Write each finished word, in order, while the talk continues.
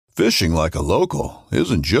Fishing like a local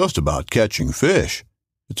isn't just about catching fish.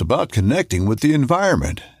 It's about connecting with the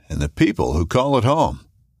environment and the people who call it home.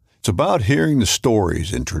 It's about hearing the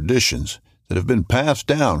stories and traditions that have been passed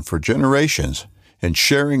down for generations and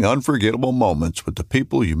sharing unforgettable moments with the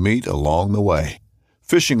people you meet along the way.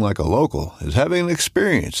 Fishing like a local is having an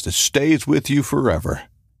experience that stays with you forever.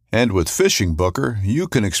 And with Fishing Booker, you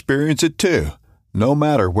can experience it too, no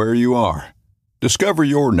matter where you are. Discover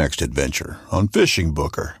your next adventure on Fishing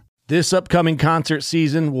Booker. This upcoming concert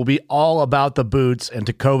season will be all about the boots, and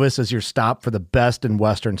Tecovas is your stop for the best in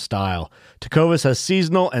Western style. Tecovas has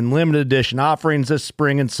seasonal and limited edition offerings this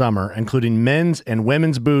spring and summer, including men's and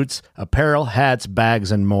women's boots, apparel, hats,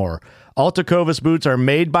 bags, and more. All Tecovas boots are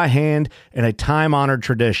made by hand in a time-honored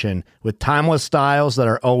tradition with timeless styles that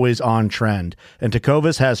are always on trend. And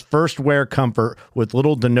Tecovas has first wear comfort with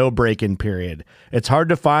little to no break-in period. It's hard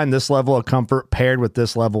to find this level of comfort paired with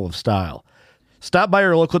this level of style. Stop by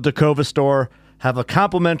your local Tecovas store, have a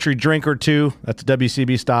complimentary drink or two, that's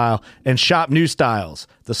WCB style, and shop new styles.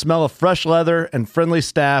 The smell of fresh leather and friendly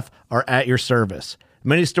staff are at your service.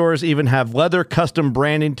 Many stores even have leather custom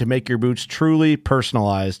branding to make your boots truly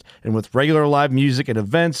personalized. And with regular live music and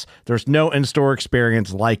events, there's no in-store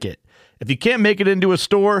experience like it. If you can't make it into a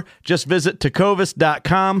store, just visit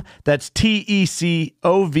tecovas.com. That's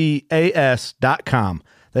TECOVAS.com.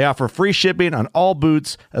 They offer free shipping on all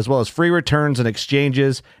boots, as well as free returns and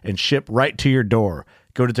exchanges, and ship right to your door.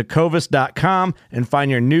 Go to tecovas.com and find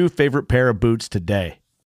your new favorite pair of boots today.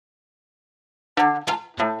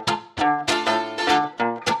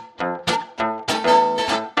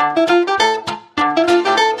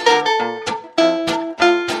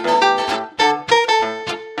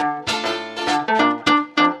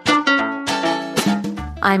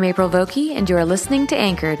 I'm April Vokey, and you're listening to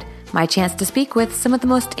Anchored, my chance to speak with some of the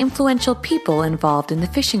most influential people involved in the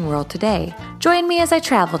fishing world today. Join me as I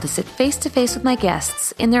travel to sit face-to-face with my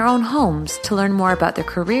guests in their own homes to learn more about their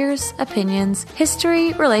careers, opinions,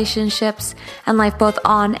 history, relationships, and life both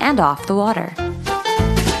on and off the water.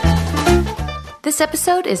 This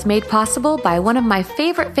episode is made possible by one of my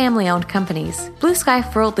favorite family-owned companies. Blue Sky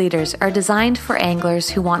Furled Leaders are designed for anglers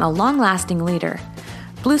who want a long-lasting leader.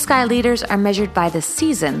 Blue Sky leaders are measured by the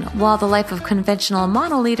season, while the life of conventional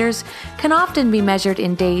mono leaders can often be measured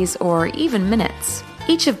in days or even minutes.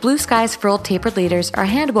 Each of Blue Sky's furled tapered leaders are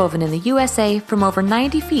hand-woven in the USA from over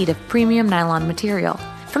 90 feet of premium nylon material.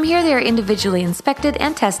 From here, they are individually inspected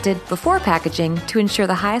and tested before packaging to ensure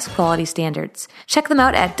the highest quality standards. Check them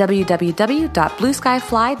out at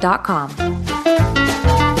www.blueskyfly.com.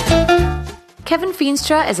 Kevin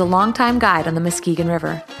Feenstra is a longtime guide on the Muskegon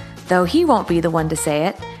River. Though he won't be the one to say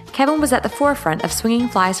it, Kevin was at the forefront of swinging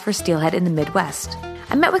flies for steelhead in the Midwest.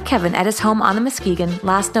 I met with Kevin at his home on the Muskegon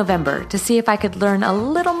last November to see if I could learn a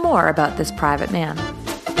little more about this private man.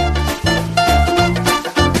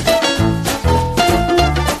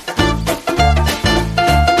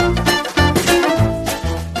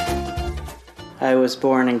 I was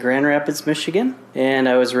born in Grand Rapids, Michigan, and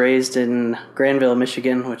I was raised in Granville,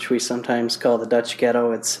 Michigan, which we sometimes call the Dutch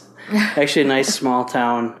Ghetto. It's actually a nice small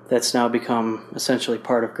town that's now become essentially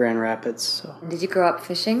part of Grand Rapids. So. Did you grow up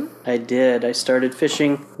fishing? I did. I started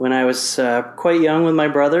fishing when I was quite young with my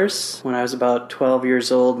brothers. When I was about 12 years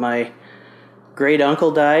old, my great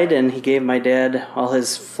uncle died, and he gave my dad all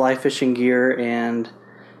his fly fishing gear, and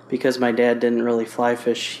because my dad didn't really fly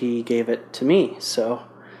fish, he gave it to me. So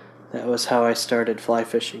that was how I started fly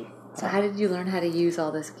fishing. So how did you learn how to use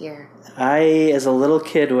all this gear? I, as a little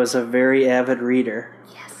kid, was a very avid reader.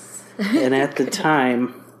 Yes. And at the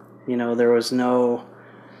time, there was no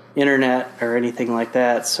internet or anything like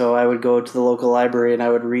that, so I would go to the local library and I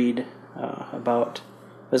would read about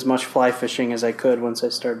as much fly fishing as I could once I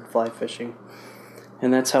started fly fishing.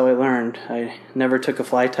 And that's how I learned. I never took a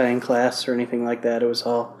fly tying class or anything like that. It was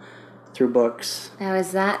all through books. Now,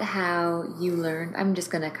 is that how you learned? I'm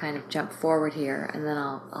just going to kind of jump forward here, and then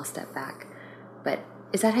I'll step back. But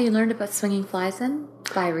is that how you learned about swinging flies then?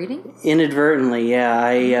 By reading? Inadvertently,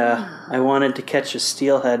 yeah. I wanted to catch a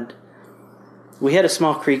steelhead. We had a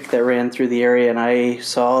small creek that ran through the area, and I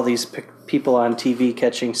saw all these people on TV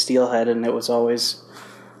catching steelhead, and it was always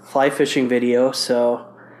fly fishing video, so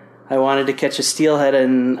I wanted to catch a steelhead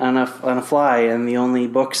on a fly, and the only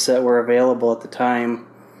books that were available at the time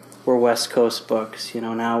were West Coast books.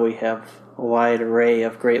 Now we have a wide array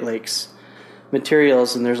of Great Lakes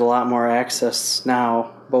materials, and there's a lot more access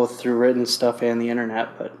now, both through written stuff and the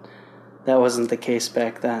internet, but that wasn't the case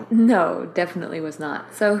back then. No, definitely was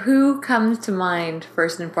not. So who comes to mind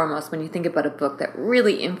first and foremost when you think about a book that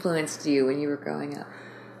really influenced you when you were growing up?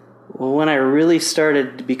 Well, when I really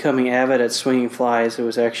started becoming avid at swinging flies, it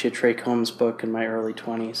was actually a Trey Combs book in my early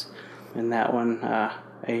 20s. And that one,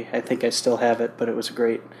 I think I still have it, but it was a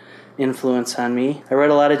great influence on me. I read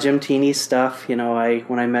a lot of Jim Teeney's stuff. When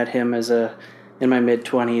I met him in my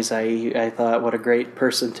mid-20s, I thought what a great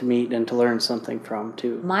person to meet and to learn something from,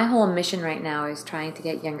 too. My whole mission right now is trying to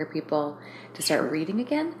get younger people to start reading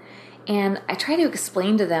again. And I try to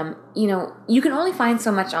explain to them, you can only find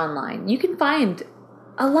so much online. You can find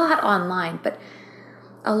a lot online, but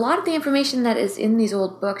a lot of the information that is in these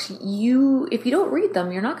old books, if you don't read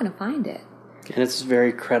them, you're not going to find it. And it's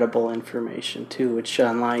very credible information, too, which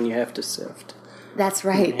online you have to sift. That's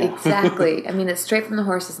right, yeah. Exactly. I mean, it's straight from the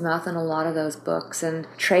horse's mouth in a lot of those books. And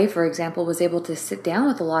Trey, for example, was able to sit down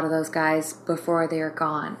with a lot of those guys before they are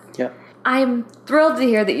gone. Yep. I'm thrilled to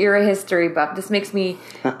hear that you're a history buff. This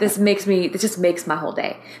just makes my whole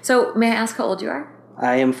day. So, may I ask how old you are?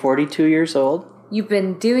 I am 42 years old. You've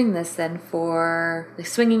been doing this then for the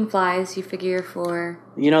swinging flies, you figure, for...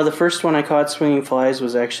 The first one I caught swinging flies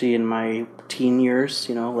was actually in my teen years,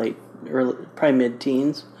 early, probably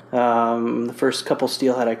mid-teens. The first couple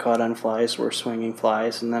steelhead I caught on flies were swinging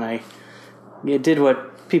flies, and then I did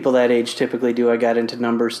what people that age typically do. I got into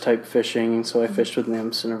numbers type fishing, and so I fished with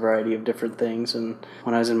nymphs and a variety of different things. And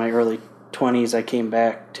when I was in my early 20s, I came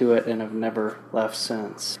back to it and have never left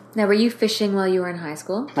since. Now, were you fishing while you were in high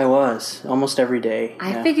school? I was, almost every day.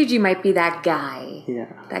 I figured you might be that guy. Yeah.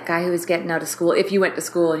 That guy who was getting out of school, if you went to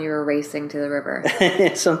school and you were racing to the river.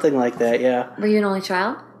 Something like that, yeah. Were you an only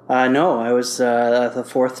child? No, I was the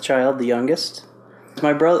fourth child, the youngest.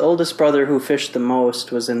 My oldest brother, who fished the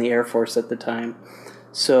most, was in the Air Force at the time.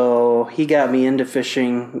 So he got me into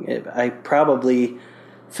fishing. I probably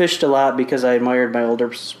fished a lot because I admired my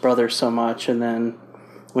older brother so much, and then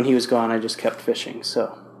when he was gone, I just kept fishing.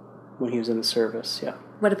 So when he was in the service, yeah.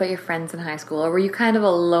 What about your friends in high school, or were you kind of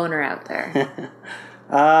a loner out there?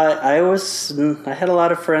 I had a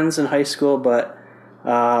lot of friends in high school, but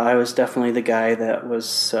I was definitely the guy that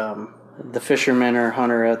was the fisherman or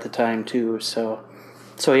hunter at the time too.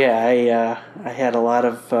 So yeah, I had a lot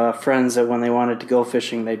of friends that when they wanted to go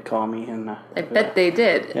fishing, they'd call me. And I bet they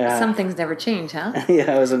did. Yeah. Some things never change, huh?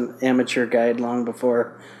 Yeah, I was an amateur guide long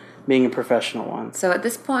before being a professional one. So at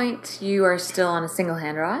this point, you are still on a single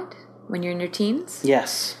hand rod when you're in your teens?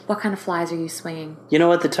 Yes. What kind of flies are you swinging?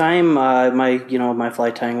 At the time, my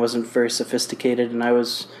fly tying wasn't very sophisticated, and I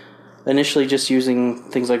was initially just using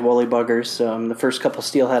things like woolly buggers. The first couple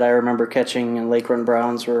steelhead I remember catching in Lake Run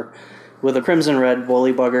Browns were with a crimson red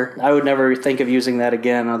woolly bugger. I would never think of using that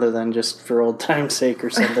again other than just for old time's sake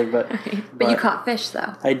or something. But but you caught fish,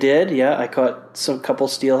 though. I did, yeah. I caught couple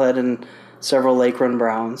steelhead and several Lake Run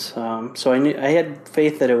Browns. So I had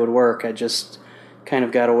faith that it would work. I just kind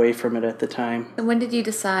of got away from it at the time. And when did you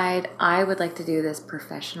decide, I would like to do this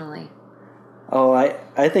professionally? Oh,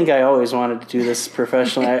 I think I always wanted to do this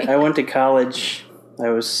professionally. I went to college. I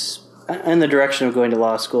was in the direction of going to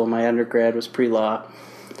law school. My undergrad was pre-law.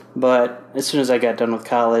 But as soon as I got done with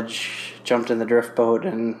college, jumped in the drift boat,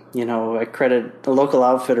 and, I credit the local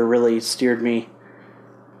outfitter really steered me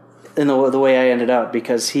in the way I ended up,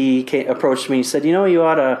 because he approached me and said, you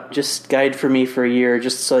ought to just guide for me for a year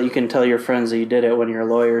just so you can tell your friends that you did it when you're a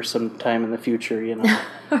lawyer sometime in the future,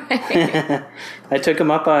 Right. I took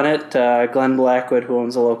him up on it. Glenn Blackwood, who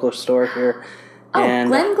owns a local store here. Oh, and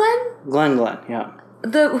Glenn, yeah.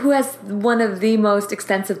 Who has one of the most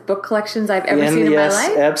extensive book collections I've ever seen in my life?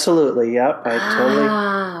 Yes, absolutely, yep.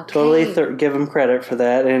 I totally give him credit for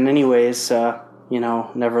that. And anyways,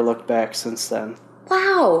 never looked back since then.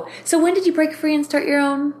 Wow. So when did you break free and start your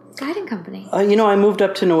own guiding company? I moved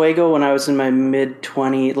up to Newaygo when I was in my late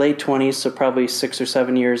 20s, so probably 6 or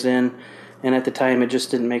 7 years in. And at the time, it just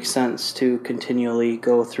didn't make sense to continually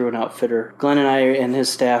go through an outfitter. Glenn and I and his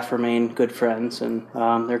staff remain good friends, and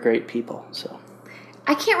they're great people. So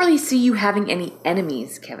I can't really see you having any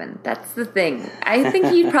enemies, Kevin. That's the thing. I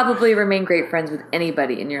think you'd probably remain great friends with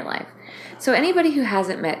anybody in your life. So anybody who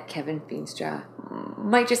hasn't met Kevin Feenstra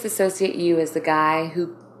might just associate you as the guy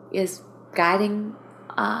who is guiding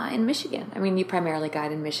in Michigan. I mean, you primarily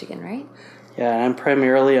guide in Michigan, right? Yeah, I'm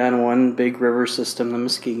primarily on one big river system, the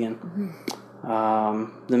Muskegon.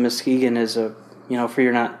 Mm-hmm. The Muskegon is if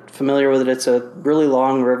you're not familiar with it, it's a really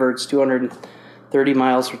long river. It's 230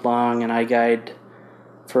 miles long, and I guide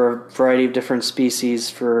for a variety of different species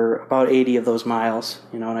for about 80 of those miles,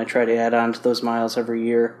 and I try to add on to those miles every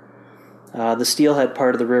year. The steelhead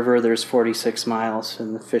part of the river, there's 46 miles,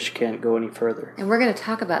 and the fish can't go any further. And we're going to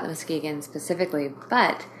talk about the Muskegon specifically,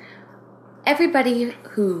 but everybody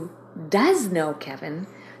who does know Kevin,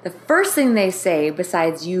 the first thing they say,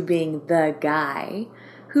 besides you being the guy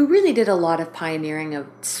who really did a lot of pioneering of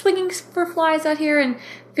swinging for flies out here and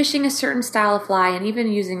fishing a certain style of fly and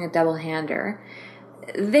even using a double hander.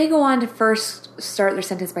 They go on to first start their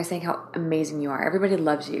sentence by saying how amazing you are. Everybody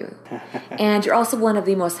loves you. And you're also one of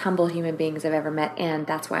the most humble human beings I've ever met, and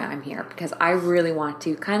that's why I'm here, because I really want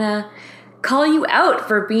to kind of call you out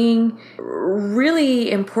for being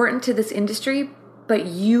really important to this industry, but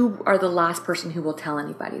you are the last person who will tell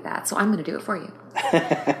anybody that. So I'm going to do it for you.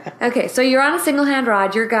 Okay, so you're on a single hand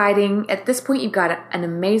rod, you're guiding. At this point, you've got an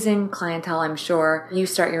amazing clientele, I'm sure. You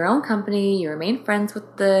start your own company, you remain friends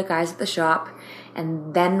with the guys at the shop,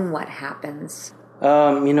 and then what happens?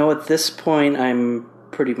 At this point, I'm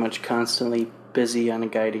pretty much constantly busy on a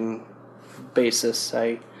guiding basis.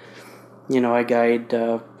 I guide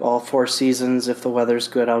all 4 seasons. If the weather's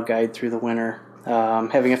good, I'll guide through the winter.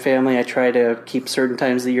 Having a family, I try to keep certain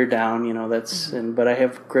times of the year down. But I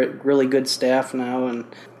have really good staff now, and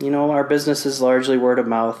our business is largely word of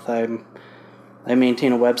mouth. I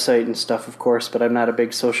maintain a website and stuff, of course, but I'm not a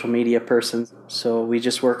big social media person. So we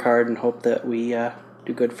just work hard and hope that we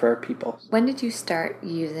do good for our people. When did you start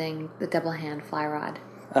using the double hand fly rod?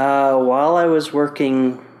 While I was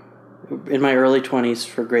working in my early 20s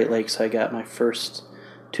for Great Lakes, I got my first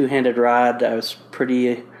two-handed rod. I was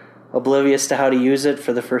pretty oblivious to how to use it.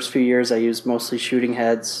 For the first few years, I used mostly shooting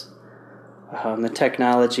heads. The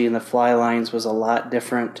technology and the fly lines was a lot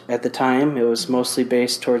different at the time. It was mostly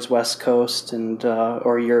based towards West Coast and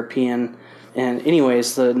or European. And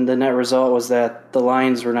anyways, the net result was that the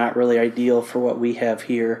lines were not really ideal for what we have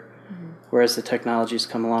here, whereas the technology's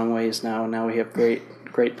come a long ways now, and now we have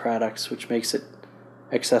great products, which makes it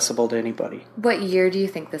accessible to anybody. What year do you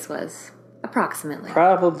think this was, approximately?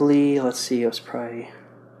 Probably, it was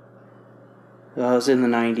in the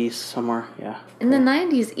 90s somewhere, yeah. In the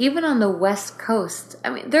 90s, even on the West Coast, I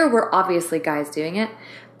mean, there were obviously guys doing it,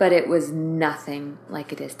 but it was nothing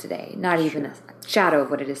like it is today. Not even a shadow of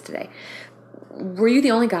what it is today. Were you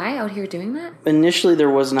the only guy out here doing that? Initially, there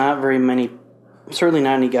was not very many, certainly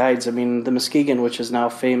not any guides. I mean, the Muskegon, which is now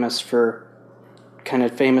famous for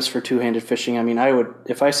two-handed fishing, I mean,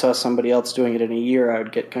 if I saw somebody else doing it in a year, I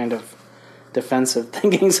would get kind of defensive,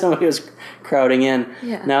 thinking somebody was crowding in.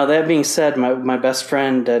 Yeah. Now, that being said, my best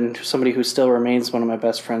friend and somebody who still remains one of my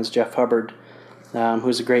best friends, Jeff Hubbard,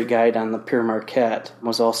 who's a great guide on the Pure Marquette,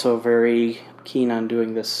 was also very keen on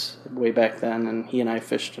doing this way back then, and he and I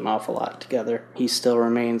fished an awful lot together. He still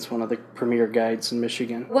remains one of the premier guides in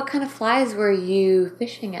Michigan. What kind of flies were you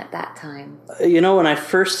fishing at that time? When I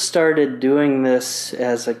first started doing this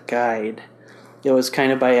as a guide, it was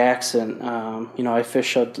kind of by accident. I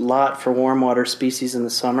fish a lot for warm water species in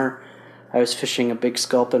the summer. I was fishing a big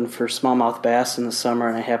sculpin for smallmouth bass in the summer,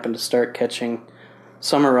 and I happened to start catching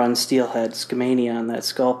summer run steelhead, Skamania, on that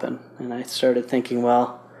sculpin. And I started thinking,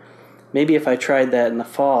 well, maybe if I tried that in the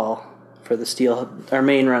fall for our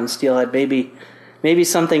main run steelhead, maybe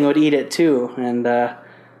something would eat it too. And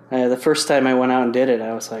the first time I went out and did it,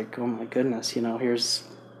 I was like, oh my goodness,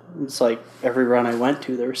 it's like every run I went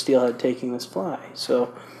to, there was steelhead taking this fly.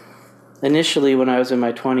 So initially, when I was in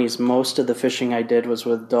my 20s, most of the fishing I did was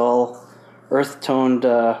with dull, earth-toned,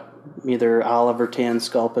 either olive or tan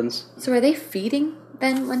sculpins. So are they feeding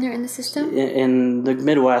then when they're in the system? In the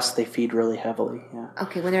Midwest, they feed really heavily, yeah.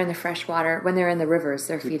 Okay, when they're in the freshwater, when they're in the rivers,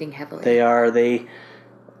 they're feeding heavily. They are.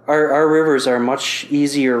 Our rivers are much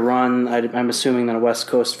easier run, I'm assuming, than a West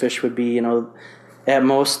Coast fish would be. At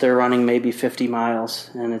most, they're running maybe 50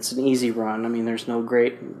 miles, and it's an easy run. I mean, there's no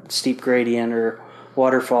great steep gradient or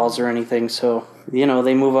waterfalls or anything. So,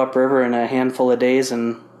 they move upriver in a handful of days,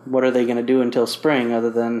 and what are they going to do until spring other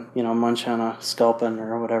than, munch on a sculpin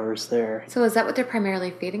or whatever's there? So is that what they're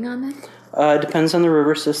primarily feeding on then? It depends on the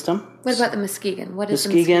river system. What about the Muskegon? What is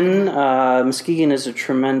Muskegon? Muskegon is a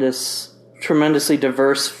tremendously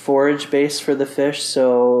diverse forage base for the fish.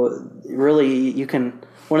 So really,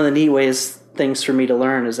 one of the neat things for me to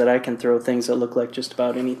learn is that I can throw things that look like just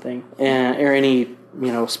about anything, or any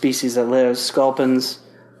species that lives. Sculpins,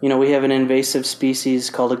 we have an invasive species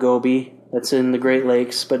called a goby that's in the Great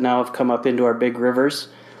Lakes, but now have come up into our big rivers.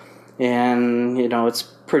 And, it's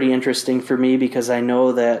pretty interesting for me because I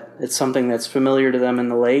know that it's something that's familiar to them in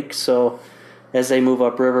the lake. So as they move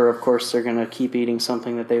upriver, of course, they're going to keep eating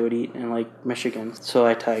something that they would eat in Lake Michigan. So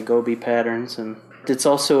I tie goby patterns. And it's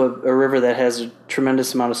also a river that has a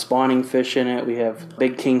tremendous amount of spawning fish in it. We have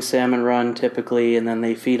big king salmon run typically, and then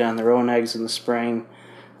they feed on their own eggs in the spring.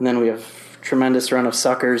 And then we have tremendous run of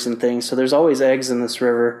suckers and things. So there's always eggs in this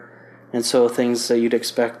river. And so things that you'd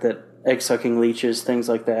expect, that egg-sucking leeches, things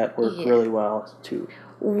like that, work really well, too.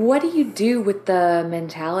 What do you do with the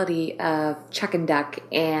mentality of chuck and duck?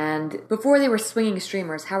 And before they were swinging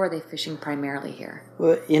streamers, how were they fishing primarily here?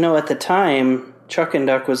 Well, at the time, chuck and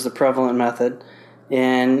duck was the prevalent method.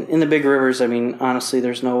 And in the big rivers, I mean, honestly,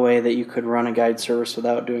 there's no way that you could run a guide service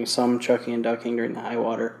without doing some chucking and ducking during the high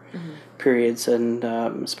water periods, and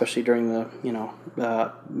especially during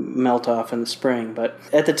the, melt off in the spring. But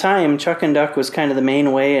at the time, chuck and duck was kind of the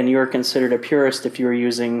main way, and you were considered a purist if you were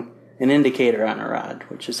using an indicator on a rod,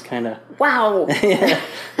 which is kind of... Wow! Yeah.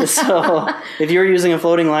 So if you were using a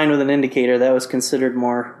floating line with an indicator, that was considered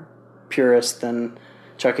more purist than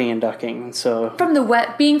chucking and ducking. So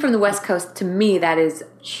being from the West Coast, to me, that is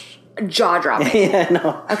jaw-dropping. Yeah,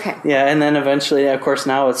 no. Okay. Yeah, and then eventually, of course,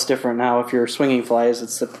 now it's different. Now, if you're swinging flies,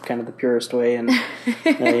 it's kind of the purest way, and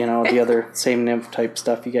the other same nymph type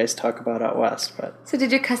stuff you guys talk about out west. But so,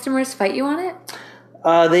 did your customers fight you on it?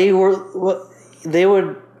 They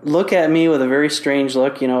would look at me with a very strange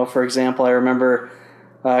look. For example, I remember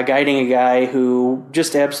guiding a guy who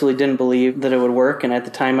just absolutely didn't believe that it would work, and at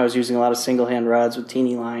the time I was using a lot of single-hand rods with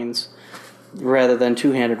teeny lines rather than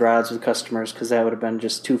two-handed rods with customers, because that would have been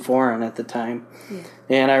just too foreign at the time. Yeah.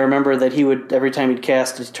 And I remember that he would, every time he'd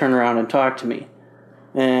cast, he'd turn around and talk to me.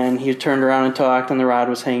 And he turned around and talked, and the rod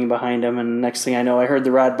was hanging behind him, and next thing I know, I heard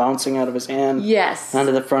the rod bouncing out of his hand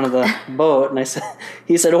onto the front of the boat, and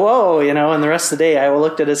he said, "Whoa," and the rest of the day I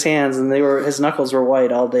looked at his hands, and his knuckles were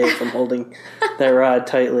white all day from holding that rod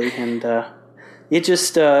tightly, and it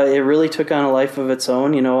just, it really took on a life of its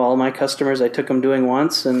own. All my customers, I took them doing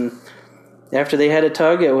once, and after they had a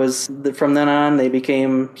tug, it was, from then on, they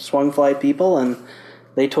became swung fly people, and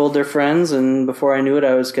they told their friends, and before I knew it,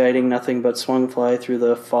 I was guiding nothing but swung fly through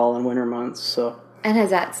the fall and winter months. So. And has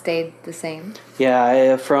that stayed the same?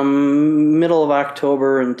 Yeah, from middle of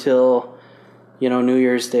October until, New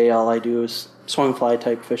Year's Day, all I do is swung fly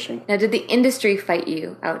type fishing. Now, did the industry fight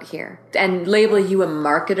you out here and label you a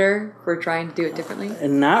marketer for trying to do it differently?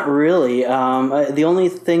 Not really. The only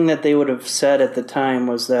thing that they would have said at the time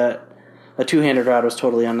was that a two-handed rod was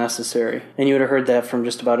totally unnecessary, and you would have heard that from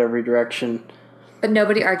just about every direction. But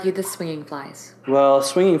nobody argued the swinging flies. Well,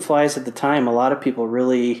 swinging flies at the time, a lot of people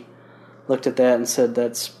really looked at that and said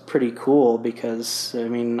that's pretty cool, because,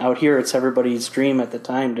 out here it's everybody's dream at the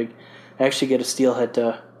time to actually get a steelhead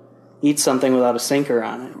to eat something without a sinker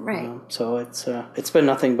on it. Right. So it's been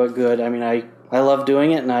nothing but good. I love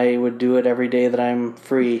doing it, and I would do it every day that I'm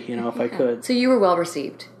free, if I could. So you were well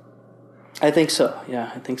received? I think so.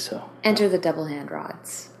 Yeah, I think so. Enter the double hand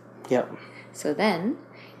rods. Yep. So then,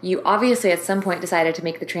 you obviously at some point decided to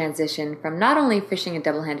make the transition from not only fishing a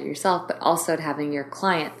double-hander yourself, but also to having your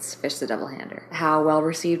clients fish the double-hander. How well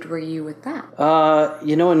received were you with that?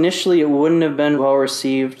 Initially it wouldn't have been well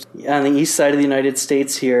received on the east side of the United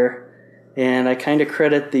States here, and I kind of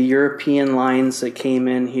credit the European lines that came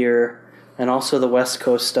in here and also the West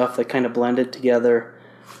Coast stuff that kind of blended together.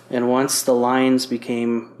 And once the lines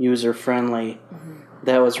became user-friendly,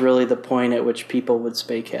 that was really the point at which people would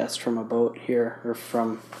spay cast from a boat here or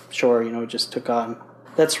from shore, just took on.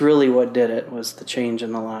 That's really what did it, was the change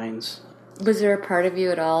in the lines. Was there a part of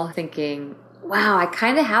you at all thinking, wow, I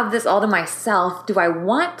kind of have this all to myself. Do I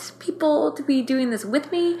want people to be doing this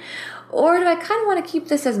with me? Or do I kind of want to keep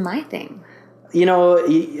this as my thing?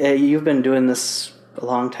 You've been doing this a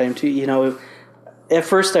long time too. At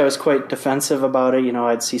first I was quite defensive about it.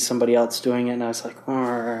 I'd see somebody else doing it and I was like,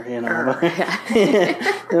 But,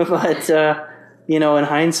 in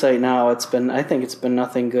hindsight now, I think it's been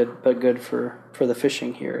nothing but good for the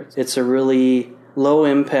fishing here. It's a really low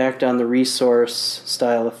impact on the resource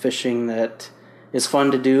style of fishing that is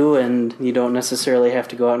fun to do, and you don't necessarily have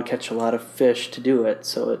to go out and catch a lot of fish to do it.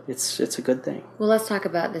 So it's a good thing. Well, let's talk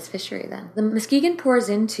about this fishery then. The Muskegon pours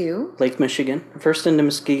into Lake Michigan. First into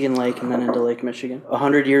Muskegon Lake and then into Lake Michigan.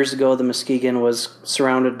 100 years ago, the Muskegon was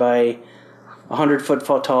surrounded by 100-foot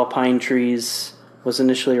tall pine trees. Was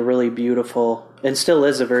initially a really beautiful, and still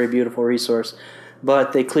is a very beautiful resource.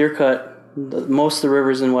 But they clear-cut most of the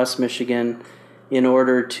rivers in West Michigan in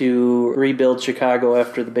order to rebuild Chicago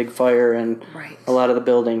after the big fire and a lot of the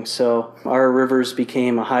buildings. So our rivers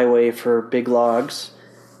became a highway for big logs,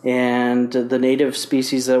 and the native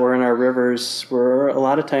species that were in our rivers were a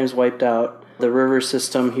lot of times wiped out. The river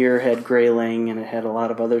system here had grayling, and it had a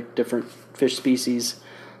lot of other different fish species.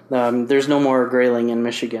 There's no more grayling in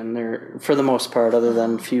Michigan, there for the most part, other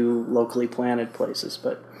than a few locally planted places,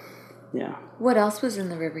 but yeah. What else was in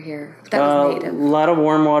the river here that was native? A lot of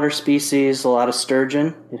warm water species, a lot of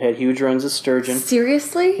sturgeon. It had huge runs of sturgeon.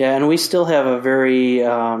 Seriously? Yeah, and we still have a very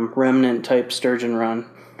remnant type sturgeon run.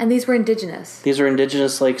 And these were indigenous. These are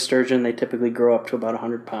indigenous lake sturgeon. They typically grow up to about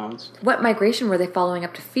 100 pounds. What migration were they following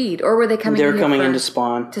up to feed? Or were they coming They're coming in to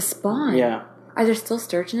spawn. To spawn? Yeah. Are there still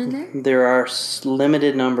sturgeon in there? There are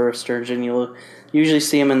limited number of sturgeon. You'll usually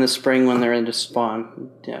see them in the spring when they're into spawn.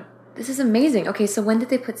 Yeah. This is amazing. Okay, so when did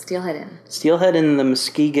they put steelhead in? Steelhead in the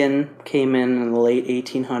Muskegon came in the late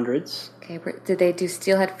 1800s. Okay, did they do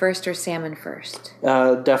steelhead first or salmon first?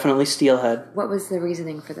 Definitely steelhead. What was the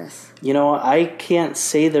reasoning for this? I can't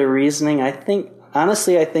say the reasoning. I think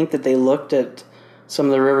that they looked at some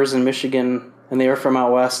of the rivers in Michigan, and they were from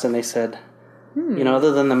out west, and they said,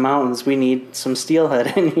 other than the mountains, we need some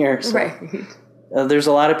steelhead in here. So, right. There's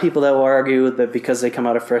a lot of people that will argue that because they come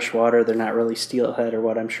out of fresh water, they're not really steelhead or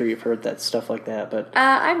what. I'm sure you've heard that stuff like that. But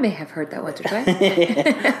I may have heard that once or twice.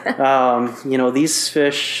 These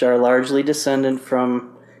fish are largely descendant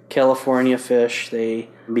from California fish. They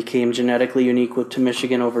became genetically unique to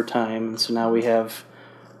Michigan over time. And so now we have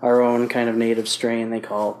our own kind of native strain they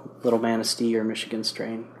call Little Manistee or Michigan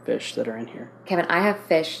strain fish that are in here. Kevin, I have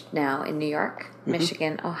fished now in New York,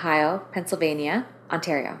 Michigan, Ohio, Pennsylvania,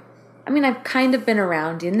 Ontario. I mean, I've kind of been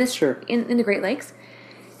around in this in the Great Lakes,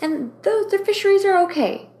 and the fisheries are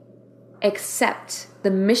okay, except the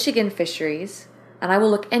Michigan fisheries. And I will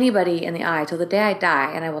look anybody in the eye till the day I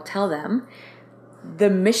die, and I will tell them the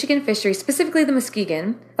Michigan fisheries, specifically the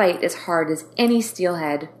Muskegon, fight as hard as any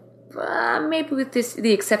steelhead. Maybe with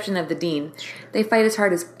the exception of the Dean, they fight as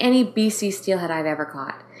hard as any BC steelhead I've ever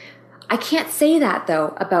caught. I can't say that,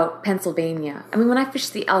 though, about Pennsylvania. I mean, when I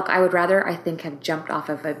fished the elk, I would rather, I think, have jumped off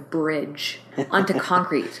of a bridge onto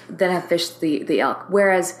concrete than have fished the elk.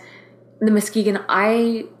 Whereas the Muskegon,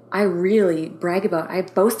 I really I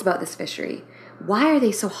boast about this fishery. Why are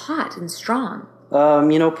they so hot and strong?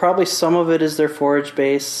 Probably some of it is their forage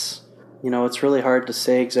base. It's really hard to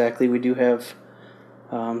say exactly. We do have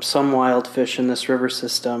some wild fish in this river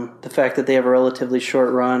system. The fact that they have a relatively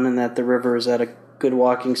short run and that the river is at a good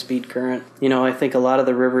walking speed current. I think a lot of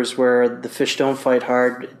the rivers where the fish don't fight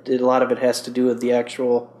hard, a lot of it has to do with the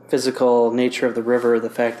actual physical nature of the river, the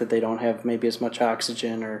fact that they don't have maybe as much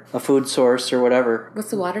oxygen or a food source or whatever.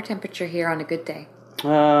 What's the water temperature here on a good day?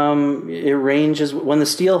 It ranges. When the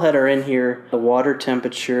steelhead are in here, the water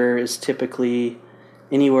temperature is typically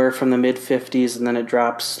anywhere from the mid-50s, and then it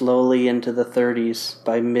drops slowly into the 30s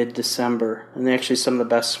by mid-December. And actually some of the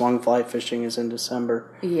best swung fly fishing is in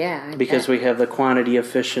December. Yeah. Because we have the quantity of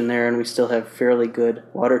fish in there and we still have fairly good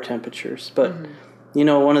water temperatures. But,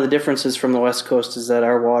 one of the differences from the West Coast is that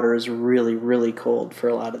our water is really, really cold for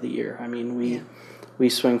a lot of the year. I mean, we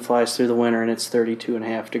swing flies through the winter and it's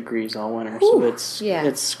 32.5 degrees all winter. Ooh, so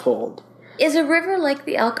it's cold. Is a river like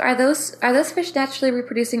the elk, are those fish naturally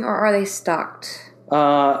reproducing or are they stocked?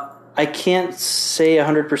 I can't say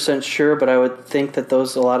 100% sure, but I would think that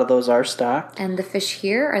a lot of those are stocked. And the fish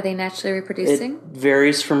here, are they naturally reproducing? It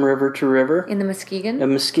varies from river to river. In the Muskegon? The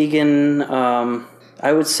Muskegon,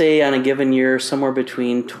 I would say on a given year, somewhere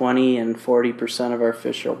between 20 and 40% of our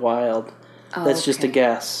fish are wild. That's just a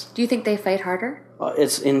guess. Do you think they fight harder?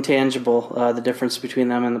 It's intangible, the difference between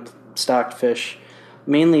them and the stocked fish.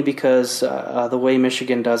 Mainly because the way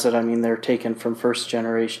Michigan does it, I mean, they're taken from first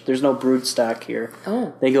generation. There's no brood stock here.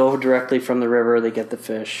 Oh. They go directly from the river, they get the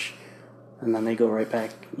fish, and then they go right back,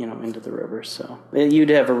 into the river. So you'd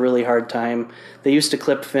have a really hard time. They used to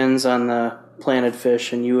clip fins on the planted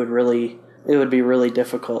fish, and it would be really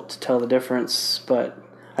difficult to tell the difference. But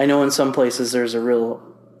I know in some places there's a real,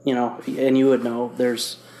 and you would know,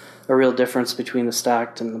 there's a real difference between the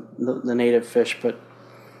stocked and the native fish, but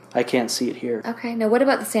I can't see it here. Okay. Now, what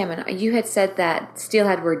about the salmon? You had said that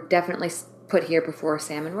steelhead were definitely put here before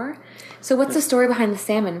salmon were. So what's the story behind the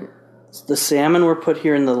salmon? The salmon were put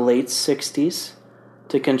here in the late 60s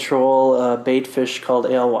to control a bait fish called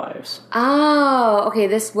alewives. Oh, okay.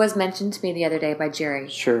 This was mentioned to me the other day by Jerry.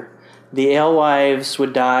 Sure. The alewives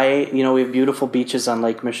would die. We have beautiful beaches on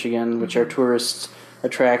Lake Michigan, which are tourist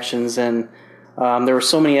attractions, and there were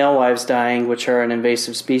so many alewives dying, which are an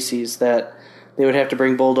invasive species, that they would have to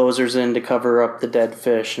bring bulldozers in to cover up the dead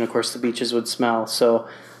fish, and of course the beaches would smell. So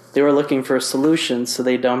they were looking for a solution, so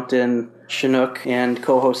they dumped in Chinook and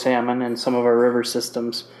coho salmon in some of our river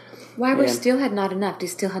systems. Why were steelhead not enough? Do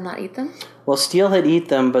steelhead not eat them? Well, steelhead eat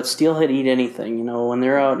them, but steelhead eat anything. When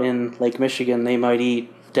they're out in Lake Michigan, they might eat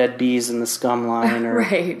dead bees in the scum line or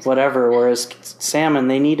whatever, whereas salmon,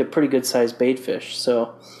 they need a pretty good-sized bait fish.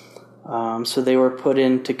 So they were put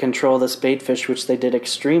in to control this bait fish, which they did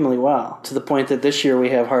extremely well, to the point that this year we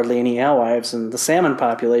have hardly any alewives, and the salmon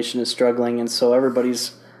population is struggling, and so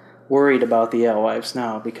everybody's worried about the alewives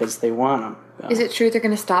now because they want them. Is it true they're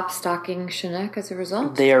going to stop stocking Chinook as a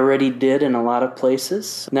result? They already did in a lot of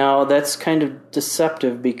places. Now, that's kind of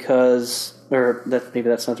deceptive because, or that maybe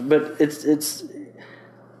that's not, but it's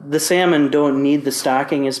the salmon don't need the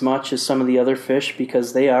stocking as much as some of the other fish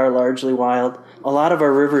because they are largely wild. A lot of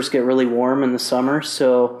our rivers get really warm in the summer.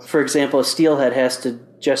 So, for example, a steelhead has to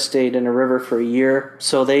gestate in a river for a year.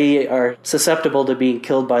 So they are susceptible to being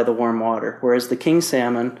killed by the warm water. Whereas the king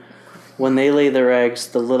salmon, when they lay their eggs,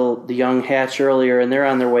 the young hatch earlier and they're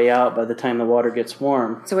on their way out by the time the water gets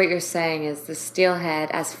warm. So what you're saying is the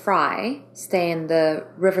steelhead, as fry, stay in the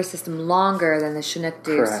river system longer than the Chinook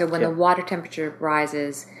do. Correct, so when the water temperature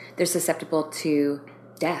rises, they're susceptible to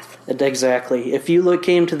death. Exactly. If you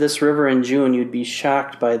came to this river in June, you'd be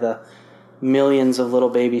shocked by the millions of little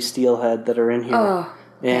baby steelhead that are in here. Oh,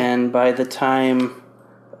 okay. And by the time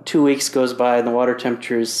 2 weeks goes by and the water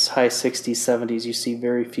temperature is high 60s, 70s, you see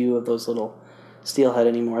very few of those little steelhead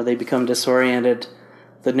anymore. They become disoriented.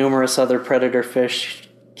 The numerous other predator fish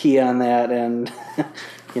key on that, and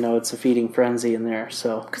it's a feeding frenzy in there.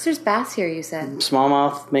 So, because there's bass here, you said.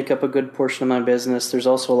 Smallmouth make up a good portion of my business. There's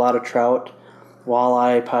also a lot of trout,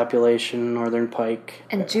 walleye population, northern pike.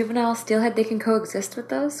 And juvenile steelhead, they can coexist with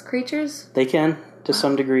those creatures? They can, to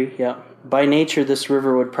some degree, yeah. By nature, this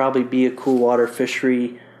river would probably be a cool water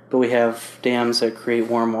fishery, but we have dams that create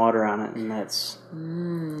warm water on it, and there's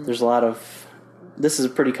a lot of... This is a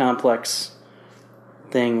pretty complex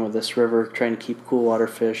thing with this river, trying to keep cool water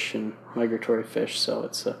fish and migratory fish, so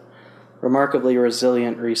it's a remarkably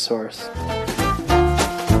resilient resource.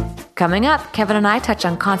 Coming up, Kevin and I touch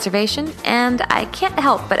on conservation, and I can't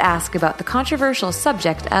help but ask about the controversial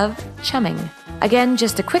subject of chumming. Again,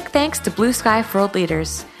 just a quick thanks to Blue Sky Furled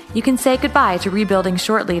Leaders. You can say goodbye to rebuilding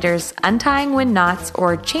short leaders, untying wind knots,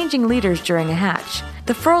 or changing leaders during a hatch.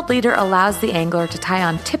 The furled leader allows the angler to tie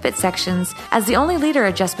on tippet sections as the only leader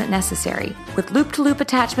adjustment necessary. With loop-to-loop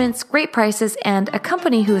attachments, great prices, and a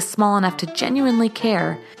company who is small enough to genuinely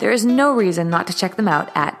care, there is no reason not to check them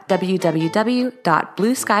out at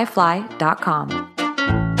www.blueskyfly.com.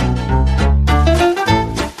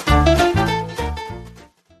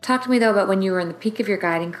 Talk to me, though, about when you were in the peak of your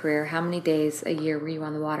guiding career. How many days a year were you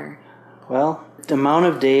on the water? Well, the amount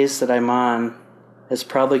of days that I'm on is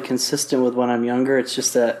probably consistent with when I'm younger. It's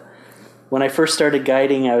just that when I first started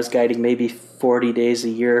guiding, I was guiding maybe 40 days a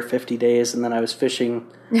year, 50 days, and then I was fishing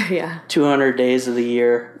 200 days of the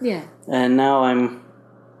year. Yeah. And now I'm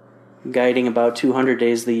guiding about 200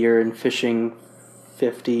 days of the year and fishing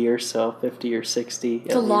 50 or 60.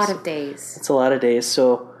 It's a lot of days. It's a lot of days.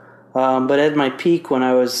 So, but at my peak when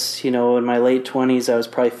I was, in my late 20s, I was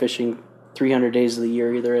probably fishing 300 days of the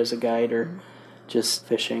year, either as a guide or just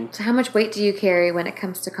fishing. So how much weight do you carry when it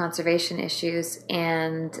comes to conservation issues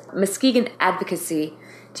and Muskegon advocacy?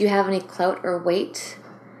 Do you have any clout or weight?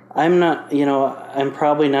 I'm not, I'm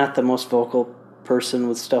probably not the most vocal person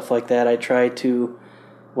with stuff like that. I try to,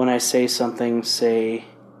 when I say something, try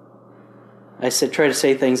to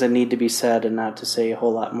say things that need to be said and not to say a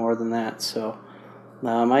whole lot more than that. So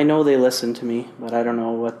I know they listen to me, but I don't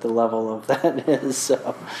know what the level of that is.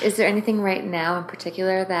 So, is there anything right now in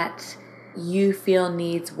particular that you feel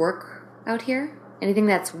needs work out here? Anything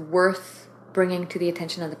that's worth bringing to the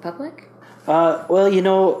attention of the public?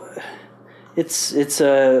 Well, it's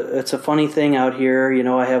a funny thing out here.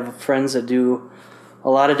 I have friends that do a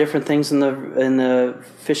lot of different things in the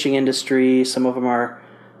fishing industry. Some of them are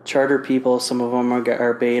charter people, some of them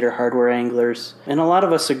are bait or hardware anglers, and a lot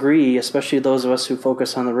of us agree, especially those of us who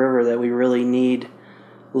focus on the river, that we really need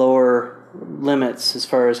lower limits as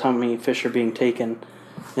far as how many fish are being taken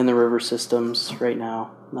in the river systems right now.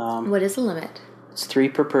 What is the limit? It's 3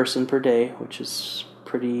 per person per day, which is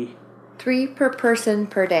pretty... 3 per person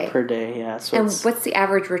per day? Per day, yeah. So and what's the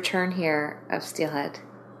average return here of steelhead?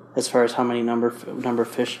 As far as how many number of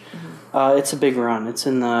fish? Mm-hmm. It's a big run. It's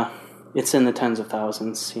in the tens of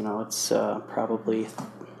thousands. It's probably...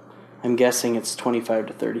 I'm guessing it's 25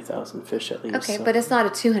 to 30,000 fish at least. Okay, so. But it's not a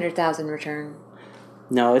 200,000 return.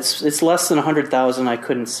 No, it's less than 100,000. I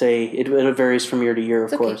couldn't say. It varies from year to year,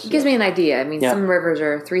 of course. It gives me an idea. I mean, some rivers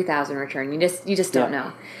are 3,000 return. You just don't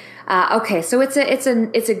know. Okay, so it's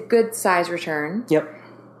a good size return. Yep.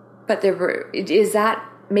 But is that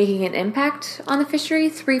making an impact on the fishery?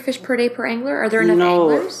 3 fish per day per angler? Are there enough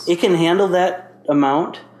anglers? It can handle that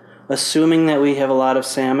amount, assuming that we have a lot of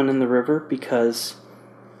salmon in the river, because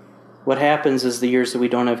what happens is the years that we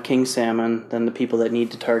don't have king salmon, then the people that need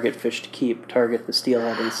to target fish to keep target the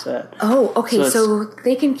steelhead instead. Oh, okay. So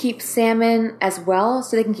they can keep salmon as well?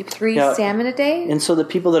 So they can keep 3 salmon a day? And so the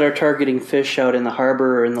people that are targeting fish out in the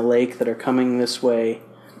harbor or in the lake that are coming this way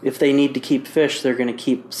if they need to keep fish, they're going to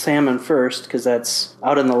keep salmon first because that's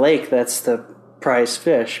out in the lake. That's the prize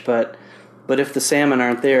fish. But if the salmon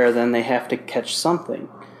aren't there, then they have to catch something,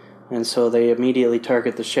 and so they immediately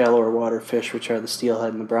target the shallower water fish, which are the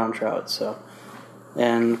steelhead and the brown trout. So,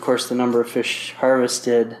 and of course, the number of fish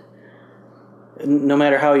harvested, no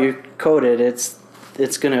matter how you code it,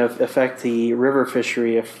 it's going to affect the river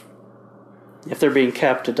fishery. If they're being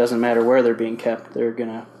kept, it doesn't matter where they're being kept. They're going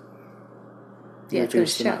to it's going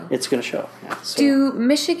to show. It's going to show. Yeah, so. Do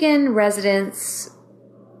Michigan residents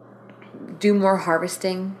do more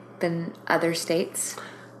harvesting than other states?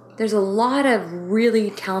 There's a lot of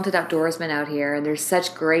really talented outdoorsmen out here, and there's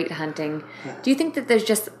such great hunting. Do you think that there's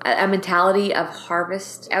just a mentality of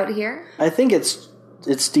harvest out here? I think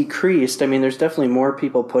it's decreased. I mean, there's definitely more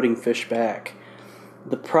people putting fish back.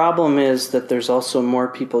 The problem is that there's also more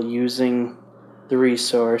people using the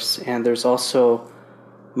resource, and there's also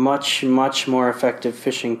much, much more effective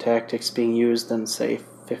fishing tactics being used than, say,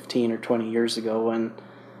 15 or 20 years ago when,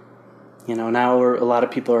 now a lot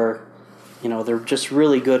of people are, they're just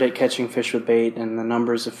really good at catching fish with bait, and the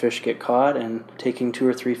numbers of fish get caught, and taking 2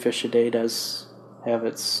 or 3 fish a day does have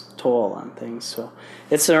its toll on things. So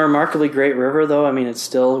it's a remarkably great river, though. I mean,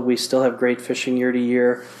 we still have great fishing year to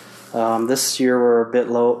year. This year we're a bit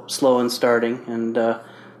slow in starting, and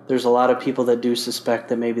there's a lot of people that do suspect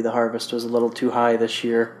that maybe the harvest was a little too high this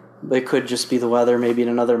year. It could just be the weather. Maybe in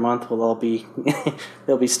another month there'll be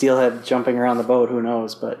steelhead jumping around the boat. Who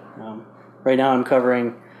knows? But right now I'm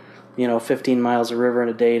covering 15 miles of river in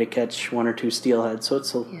a day to catch 1 or 2 steelhead. So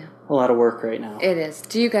it's a lot of work right now. It is.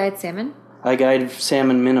 Do you guide salmon? I guide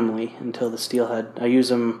salmon minimally until the steelhead. I use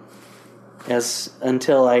them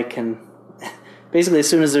until I can. Basically, as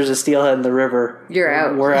soon as there's a steelhead in the river, you're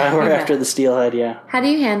out. We're after the steelhead. Yeah. How do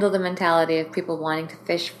you handle the mentality of people wanting to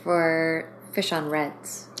fish on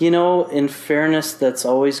reds? In fairness, that's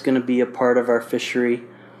always going to be a part of our fishery.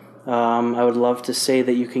 I would love to say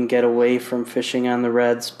that you can get away from fishing on the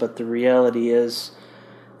reds, but the reality is,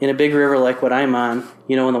 in a big river like what I'm on,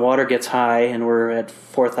 when the water gets high and we're at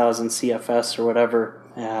 4,000 CFS or whatever,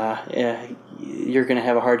 you're going to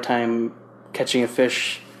have a hard time catching a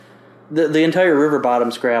fish. The entire river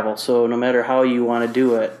bottom's gravel, so no matter how you want to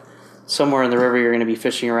do it, somewhere in the river you're going to be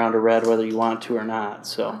fishing around a red whether you want to or not.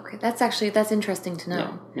 So okay, that's interesting to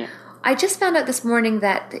know. Yeah. I just found out this morning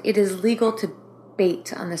that it is legal to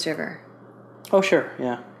bait on this river. Oh, sure,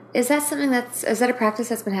 yeah. Is that a practice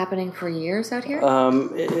that's been happening for years out here?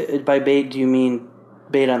 By bait, do you mean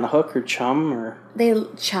bait on the hook or chum or?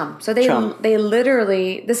 Chum. So they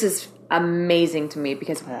literally, this is amazing to me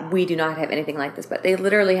because we do not have anything like this, but they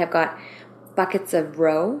literally have got buckets of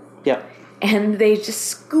roe. Yep. And they just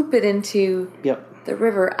scoop it into the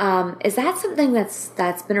river. Is that something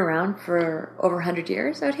that's been around for over 100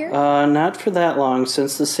 years out here? Not for that long.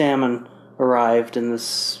 Since the salmon arrived in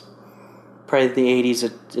probably the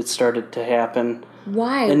 80s, it started to happen.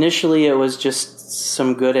 Why? Initially, it was just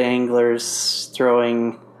some good anglers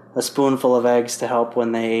throwing a spoonful of eggs to help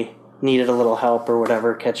when they needed a little help or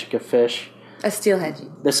whatever, catching a fish. A steelhead.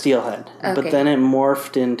 The steelhead. Okay. But then it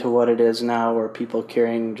morphed into what it is now, where people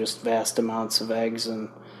carrying just vast amounts of eggs, and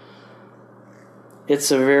it's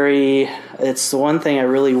the one thing I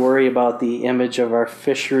really worry about, the image of our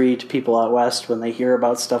fishery to people out west when they hear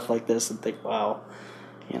about stuff like this and think, wow,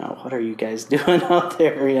 what are you guys doing out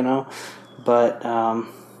there, But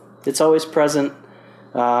it's always present.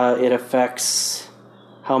 It affects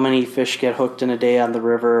how many fish get hooked in a day on the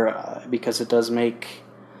river because it does make,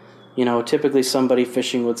 typically somebody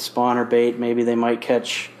fishing with spawner bait, maybe they might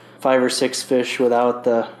catch 5 or 6 fish without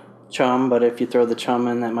the chum, but if you throw the chum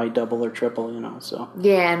in, that might double or triple, so.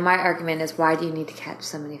 Yeah, and my argument is, why do you need to catch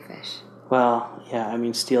so many fish? Well, yeah, I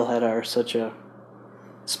mean, steelhead are such a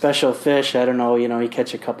special fish. I don't know, you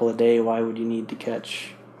catch a couple a day, why would you need to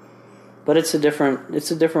catch? But it's a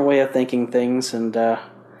different way of thinking things, and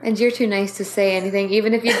you're too nice to say anything,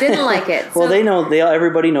 even if you didn't like it. Well,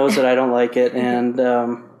 everybody knows that I don't like it, and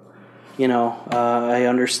I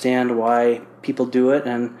understand why people do it,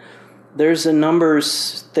 and there's a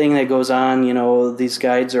numbers thing that goes on. These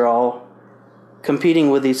guides are all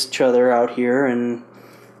competing with each other out here, and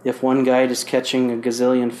if one guide is catching a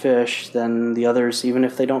gazillion fish, then the others, even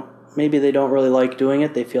if they don't really like doing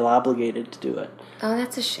it, they feel obligated to do it. Oh,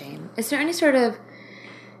 that's a shame. Is there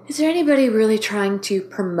anybody really trying to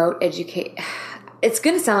promote education? It's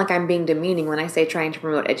going to sound like I'm being demeaning when I say trying to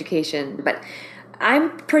promote education, but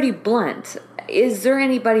I'm pretty blunt. Is there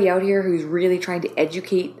anybody out here who's really trying to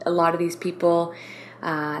educate a lot of these people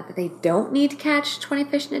that they don't need to catch 20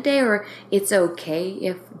 fish in a day, or it's okay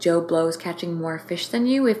if Joe Blow is catching more fish than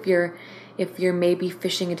you, if you're maybe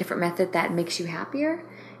fishing a different method that makes you happier?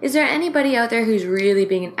 Is there anybody out there who's really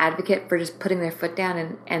being an advocate for just putting their foot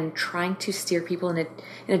down and trying to steer people in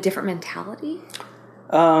a different mentality?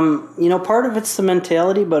 Part of it's the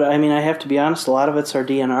mentality, but I mean, I have to be honest, a lot of it's our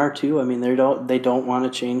DNR too. I mean, they don't want to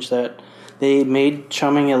change that. They made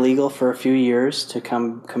chumming illegal for a few years to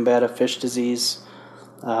combat a fish disease,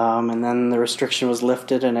 and then the restriction was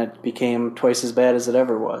lifted, and it became twice as bad as it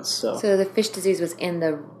ever was. So the fish disease was in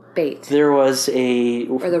the bait. There was a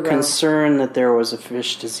the concern that there was a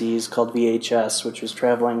fish disease called VHS, which was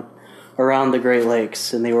traveling around the Great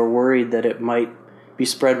Lakes, and they were worried that it might be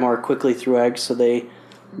spread more quickly through eggs, so they,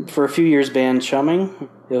 for a few years, banned chumming.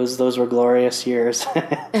 Those were glorious years.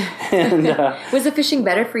 And, was the fishing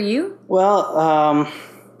better for you? Well,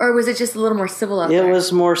 or was it just a little more civil out there? It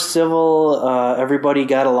was more civil. Everybody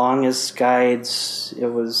got along as guides. It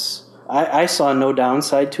was. I saw no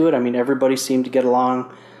downside to it. I mean, everybody seemed to get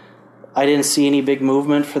along. I didn't see any big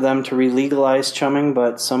movement for them to re-legalize chumming,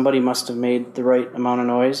 but somebody must have made the right amount of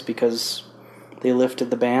noise because they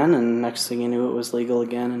lifted the ban, and next thing you knew, it was legal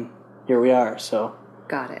again, and here we are. So.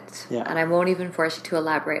 Got it. Yeah. And I won't even force you to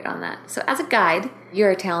elaborate on that. So as a guide,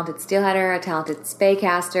 you're a talented steelheader, a talented spey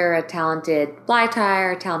caster, a talented fly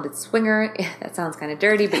tyer, a talented swinger. That sounds kind of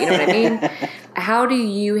dirty, but you know what I mean. How do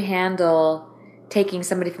you handle taking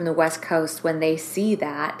somebody from the West Coast when they see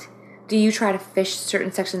that? Do you try to fish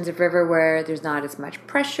certain sections of river where there's not as much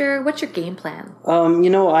pressure? What's your game plan?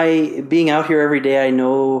 Being out here every day,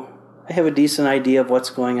 I have a decent idea of what's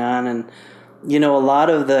going on, and a lot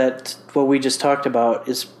of that, what we just talked about,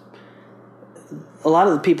 is a lot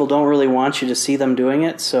of the people don't really want you to see them doing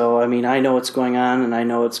it. So, I mean, I know what's going on, and I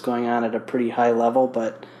know it's going on at a pretty high level,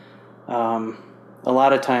 but a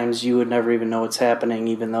lot of times you would never even know what's happening,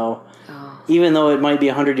 even though it might be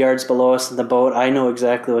 100 yards below us in the boat. I know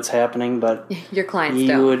exactly what's happening, but your clients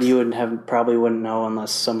don't. You probably wouldn't know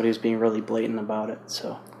unless somebody was being really blatant about it.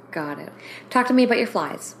 So, got it. Talk to me about your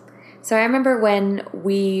flies. So I remember when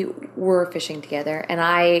we were fishing together, and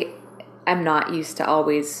I'm not used to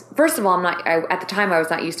always. First of all, at the time I was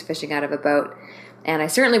not used to fishing out of a boat, and I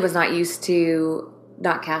certainly was not used to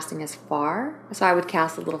not casting as far. So I would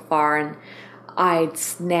cast a little far, and I'd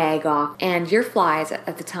snag off. And your flies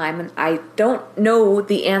at the time, and I don't know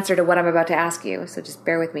the answer to what I'm about to ask you, so just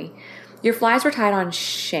bear with me. Your flies were tied on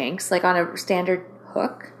shanks, like on a standard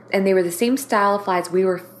hook. And they were the same style of flies we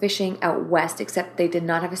were fishing out west, except they did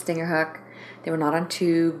not have a stinger hook. They were not on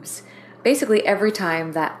tubes. Basically, every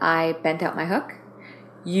time that I bent out my hook,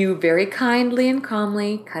 you very kindly and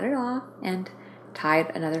calmly cut it off and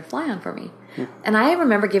tied another fly on for me. Yeah. And I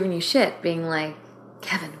remember giving you shit, being like,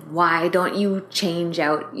 Kevin, why don't you change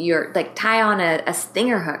out tie on a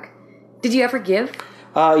stinger hook? Did you ever give?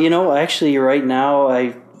 Actually, right now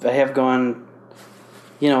I have gone...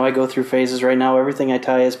 I go through phases right now. Everything I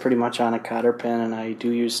tie is pretty much on a cotter pin, and I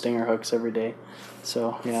do use stinger hooks every day.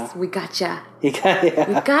 So, yeah. We gotcha. We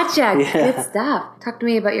gotcha. Yeah. Good stuff. Talk to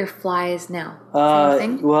me about your flies now.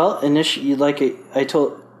 Same thing? Well, initially,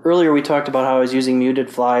 earlier we talked about how I was using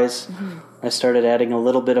muted flies. Mm-hmm. I started adding a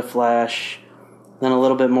little bit of flash, then a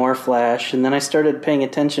little bit more flash, and then I started paying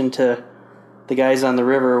attention to the guys on the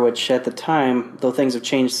river, which at the time, though things have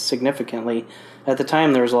changed significantly, at the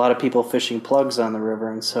time there was a lot of people fishing plugs on the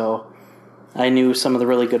river, and so I knew some of the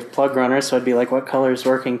really good plug runners, so I'd be like, what color is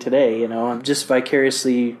working today? Just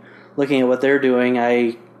vicariously looking at what they're doing,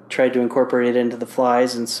 I tried to incorporate it into the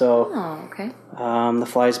flies, and so the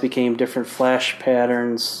flies became different flash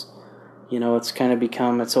patterns. It's kind of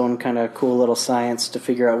become its own kind of cool little science to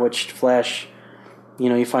figure out which flash,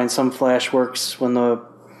 you find some flash works when the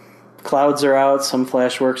clouds are out, some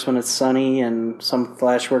flash works when it's sunny, and some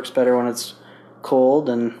flash works better when it's cold,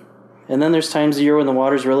 and then there's times of the year when the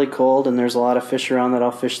water's really cold and there's a lot of fish around that I'll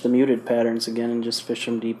fish the muted patterns again and just fish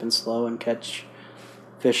them deep and slow and catch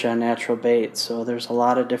fish on natural bait. So there's a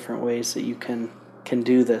lot of different ways that you can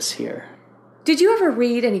do this here. Did you ever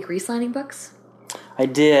read any grease lining books? I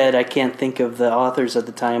did. I can't think of the authors at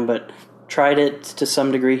the time, but tried it to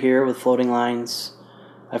some degree here with floating lines.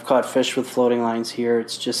 I've caught fish with floating lines here.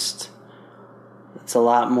 It's a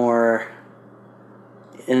lot more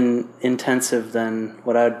intensive than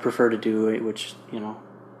what I'd prefer to do, which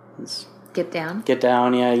is get down.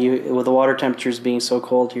 Yeah, with the water temperatures being so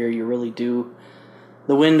cold here, you really do.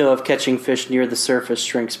 The window of catching fish near the surface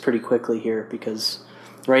shrinks pretty quickly here, because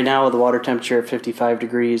right now with the water temperature at 55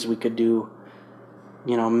 degrees, we could do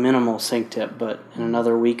minimal sink tip, but in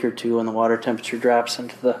another week or two, when the water temperature drops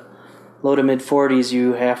into the low to mid 40s,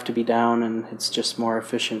 you have to be down, and it's just more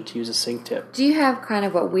efficient to use a sink tip. Do you have kind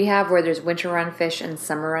of what we have, where there's winter run fish and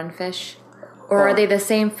summer run fish? Or are they the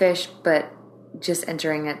same fish, but just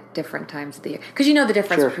entering at different times of the year? Because you know the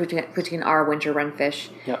difference between our winter run fish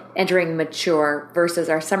entering mature versus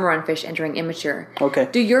our summer run fish entering immature. Okay.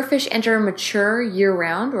 Do your fish enter mature year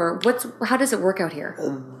round, or how does it work out here?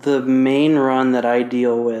 The main run that I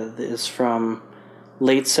deal with is from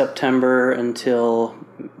late September until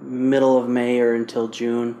middle of May or until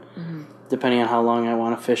June, depending on how long I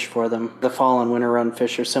want to fish for them. The fall and winter run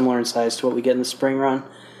fish are similar in size to what we get in the spring run.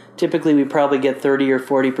 Typically, we probably get 30 or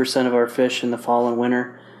 40% of our fish in the fall and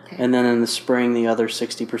winter, and then in the spring, the other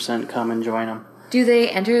 60% come and join them. Do they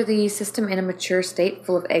enter the system in a mature state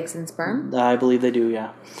full of eggs and sperm? I believe they do,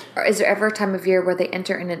 yeah. Or is there ever a time of year where they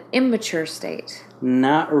enter in an immature state?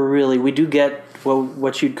 Not really. We do get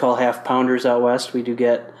what you'd call half-pounders out west. We do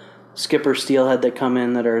get skipper steelhead that come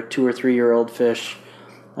in that are 2 or 3 year old fish.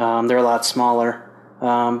 They're a lot smaller.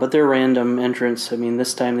 But they're random entrants. I mean,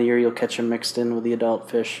 this time of the year you'll catch them mixed in with the adult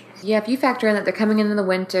fish. Yeah, if you factor in that they're coming in the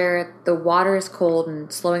winter, the water is cold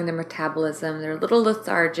and slowing their metabolism, they're a little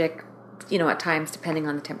lethargic, at times depending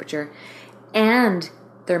on the temperature, and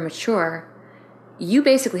they're mature, you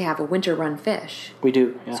basically have a winter run fish. We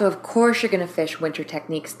do, yeah. So of course you're going to fish winter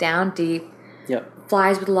techniques down deep,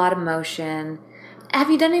 flies with a lot of motion. Have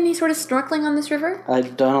you done any sort of snorkeling on this river?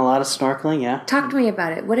 I've done a lot of snorkeling, yeah. Talk to me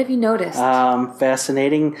about it. What have you noticed?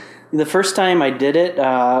 Fascinating. The first time I did it,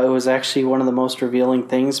 it was actually one of the most revealing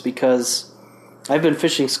things because I've been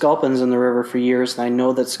fishing sculpins in the river for years, and I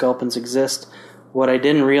know that sculpins exist. What I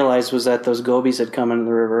didn't realize was that those gobies had come into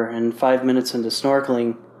the river, and 5 minutes into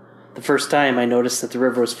snorkeling, the first time I noticed that the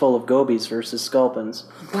river was full of gobies versus sculpins.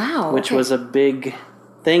 Wow. Which was a big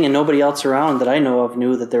thing, and nobody else around that I know of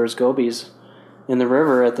knew that there was gobies in the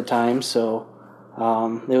river at the time, so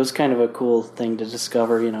it was kind of a cool thing to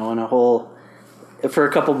discover, for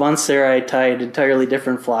a couple months there I tied entirely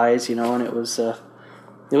different flies, and it was a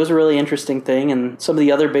really interesting thing. And some of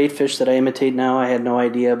the other bait fish that I imitate now, I had no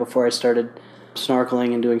idea before I started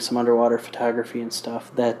snorkeling and doing some underwater photography and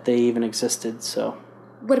stuff that they even existed. So,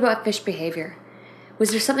 what about fish behavior?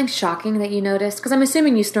 Was there something shocking that you noticed? Because I'm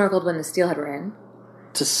assuming you snorkeled when the steelhead were in.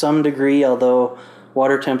 To some degree, although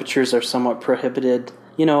water temperatures are somewhat prohibited.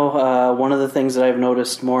 One of the things that I've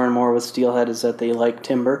noticed more and more with steelhead is that they like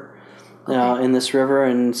timber in this river,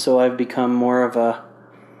 and so I've become more of a...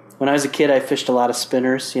 When I was a kid, I fished a lot of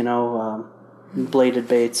spinners, bladed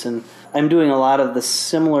baits, and I'm doing a lot of the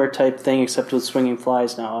similar type thing except with swinging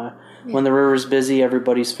flies now. When the river's busy,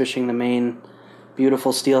 everybody's fishing the main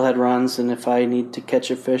beautiful steelhead runs, and if I need to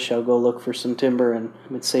catch a fish, I'll go look for some timber, and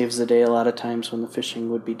it saves the day a lot of times when the fishing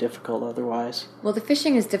would be difficult otherwise. Well, the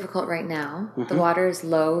fishing is difficult right now. The water is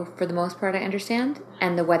low for the most part, I understand,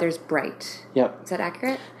 and the weather's bright. Yep. Is that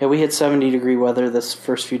accurate? Yeah, we had 70-degree weather this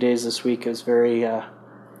first few days this week. It was very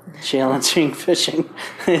challenging fishing.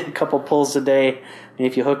 A couple pulls a day, and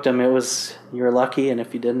if you hooked them, you were lucky, and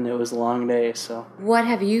if you didn't, it was a long day. So, what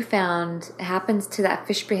have you found happens to that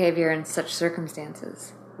fish behavior in such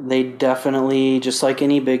circumstances? They definitely, just like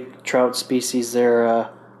any big trout species, they're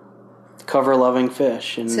cover-loving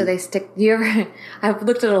fish. And so they stick... I've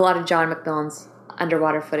looked at a lot of John McMillan's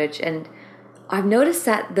underwater footage, and I've noticed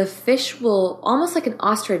that the fish will, almost like an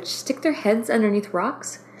ostrich, stick their heads underneath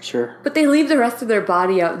rocks. Sure. But they leave the rest of their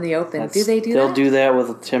body out in the open. Do they do that? They'll do that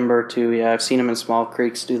with timber, too. Yeah, I've seen them in small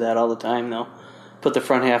creeks do that all the time. They'll put the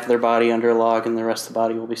front half of their body under a log, and the rest of the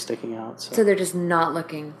body will be sticking out. So they're just not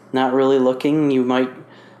looking? Not really looking. You might,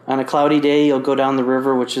 on a cloudy day, you'll go down the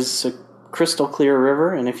river, which is a crystal clear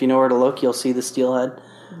river, and if you know where to look, you'll see the steelhead.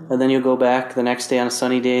 And then you'll go back the next day on a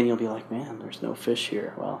sunny day, and you'll be like, man, there's no fish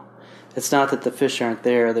here. Well, it's not that the fish aren't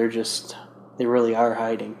there. They really are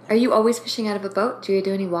hiding. Are you always fishing out of a boat? Do you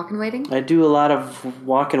do any walk and wading? I do a lot of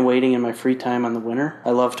walk and wading in my free time on the winter.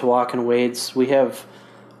 I love to walk and wades. We have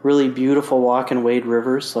really beautiful walk and wade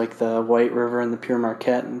rivers like the White River and the Pure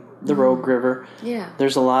Marquette and the Rogue River. Yeah.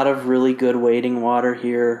 There's a lot of really good wading water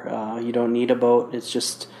here. You don't need a boat. It's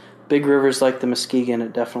just big rivers like the Muskegon.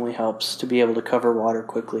 It definitely helps to be able to cover water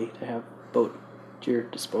quickly, to have a boat at your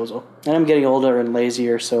disposal. And I'm getting older and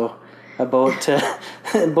lazier, so a boat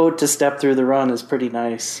to step through the run is pretty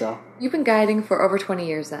nice. So you've been guiding for over 20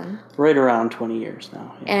 years then? Right around 20 years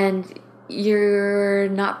now. Yeah. And you're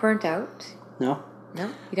not burnt out? No.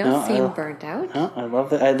 No? You don't seem burnt out? No, I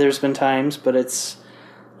love it. There's been times, but it's,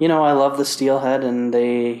 I love the steelhead, and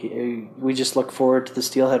we just look forward to the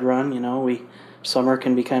steelhead run. Summer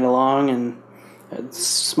can be kind of long, and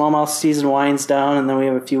smallmouth season winds down, and then we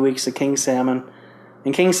have a few weeks of king salmon.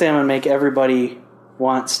 And king salmon make everybody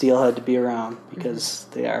want steelhead to be around because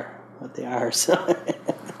they are what they are. So,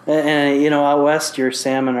 and out west, your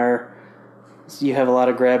salmon are you have a lot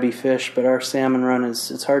of grabby fish, but our salmon run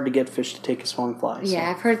it's hard to get fish to take a swung fly. So.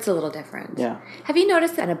 Yeah, I've heard it's a little different. Yeah. Have you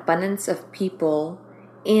noticed an abundance of people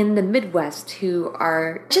in the Midwest who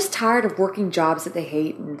are just tired of working jobs that they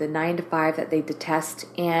hate and the 9-to-5 that they detest,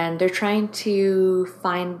 and they're trying to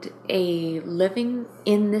find a living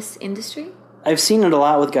in this industry? I've seen it a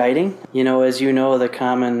lot with guiding. As you know, the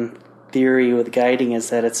common theory with guiding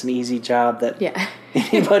is that it's an easy job that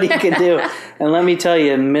anybody can do. And let me tell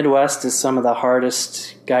you, Midwest is some of the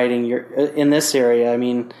hardest guiding in this area. I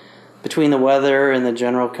mean, between the weather and the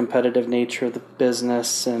general competitive nature of the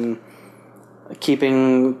business and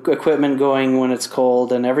keeping equipment going when it's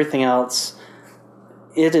cold and everything else,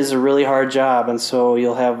 it is a really hard job. And so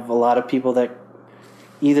you'll have a lot of people that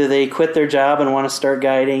either they quit their job and want to start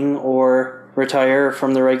guiding, or retire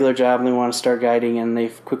from their regular job and they want to start guiding, and they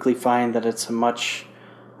quickly find that it's a much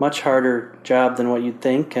harder job than what you'd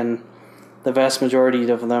think, and the vast majority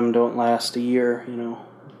of them don't last a year.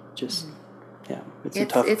 It's a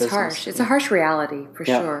tough business. It's harsh. It's a harsh reality for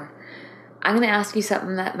sure. I'm going to ask you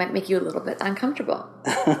something that might make you a little bit uncomfortable.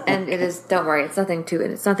 And it is, don't worry, it's nothing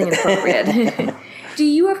inappropriate. Do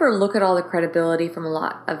you ever look at all the credibility from a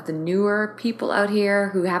lot of the newer people out here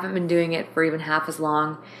who haven't been doing it for even half as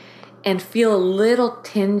long and feel a little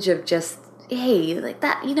tinge of just, hey, like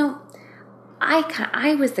that,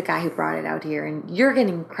 I was the guy who brought it out here and you're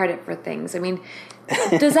getting credit for things. I mean,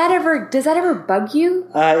 does that ever bug you?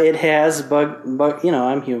 It has bug,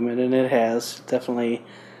 I'm human, and it has definitely.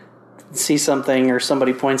 See something or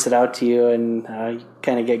somebody points it out to you and you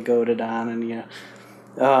kind of get goaded on, and the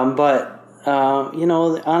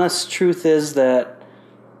honest truth is that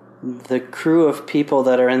the crew of people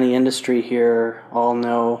that are in the industry here all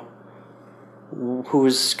know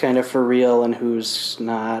who's kind of for real and who's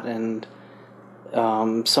not, and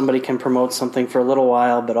somebody can promote something for a little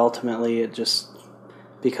while, but ultimately it just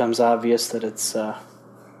becomes obvious that it's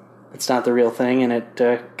not the real thing, and it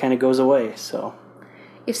kind of goes away. So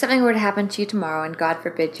if something were to happen to you tomorrow, and God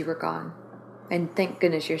forbid you were gone, and thank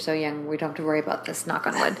goodness you're so young, we don't have to worry about this, knock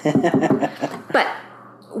on wood. But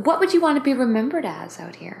what would you want to be remembered as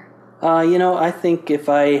out here? I think if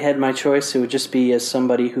I had my choice, it would just be as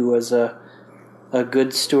somebody who was a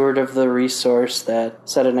good steward of the resource, that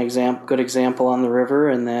set good example on the river,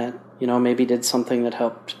 and that, maybe did something that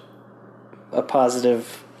helped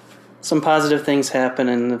some positive things happen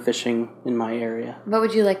in the fishing in my area. What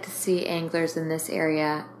would you like to see anglers in this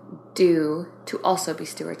area do to also be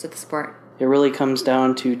stewards of the sport? It really comes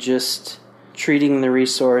down to just treating the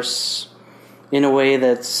resource in a way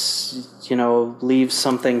that's, leaves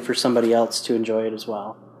something for somebody else to enjoy it as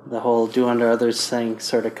well. The whole do unto others thing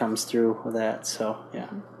sort of comes through with that. So, yeah.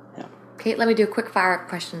 Okay, let me do a quick fire up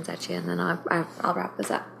questions at you, and then I'll wrap this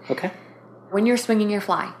up. Okay. When you're swinging your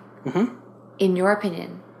fly, in your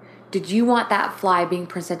opinion, did you want that fly being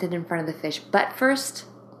presented in front of the fish butt first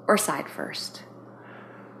or side first?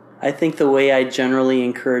 I think the way I generally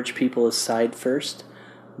encourage people is side first,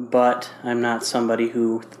 but I'm not somebody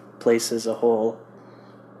who places a whole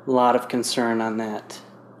lot of concern on that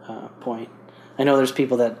point. I know there's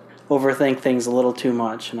people that overthink things a little too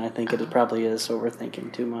much, and I think it probably is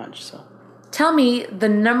overthinking too much. So, tell me the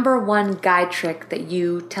number one guide trick that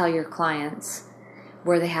you tell your clients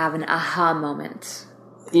where they have an aha moment.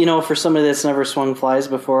 For somebody that's never swung flies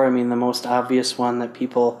before, the most obvious one that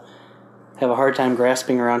people have a hard time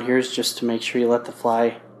grasping around here is just to make sure you let the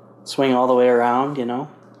fly swing all the way around,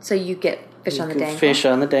 So you get fish on the dangle? Fish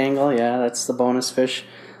on the dangle, yeah, that's the bonus fish.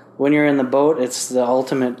 When you're in the boat, it's the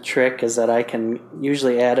ultimate trick is that I can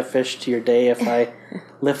usually add a fish to your day if I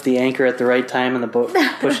lift the anchor at the right time and the boat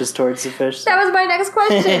pushes towards the fish. That was my next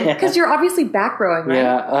question, because you're obviously back rowing, right?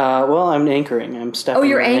 Yeah, well, I'm anchoring. I'm stepping. Oh,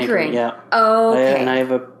 you're anchoring? Yeah. Oh, okay. And I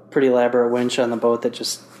have a pretty elaborate winch on the boat that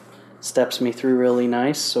just steps me through really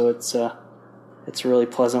nice, so it's a really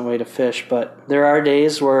pleasant way to fish. But there are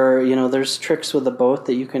days where, there's tricks with the boat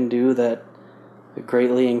that you can do that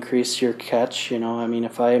greatly increase your catch.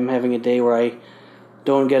 If I'm having a day where I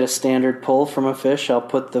don't get a standard pull from a fish, I'll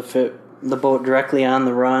put the boat directly on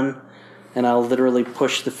the run, and I'll literally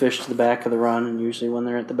push the fish to the back of the run, and usually when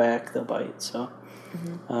they're at the back, they'll bite. So,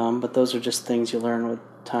 but those are just things you learn with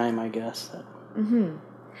time, I guess.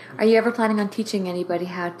 Are you ever planning on teaching anybody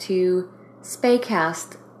how to spay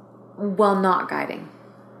cast while not guiding?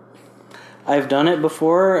 I've done it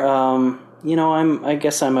before. I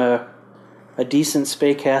guess I'm a decent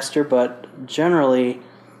spay caster, but generally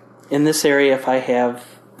in this area, if I have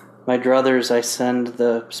my druthers, I send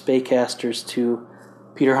the spay casters to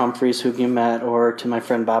Peter Humphreys, who you met, or to my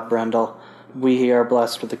friend Bob Brendel. We are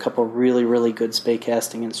blessed with a couple really, really good spay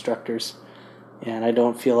casting instructors, and I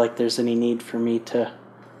don't feel like there's any need for me to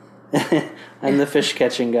I'm the fish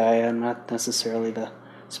catching guy. I'm not necessarily the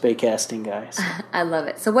spay casting guy. So. I love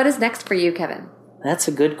it. So what is next for you, Kevin? That's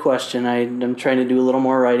a good question. I'm trying to do a little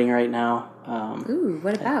more writing right now. Ooh,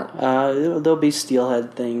 what about? There'll be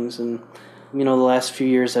steelhead things, and the last few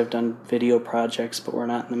years I've done video projects, but we're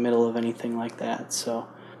not in the middle of anything like that. So,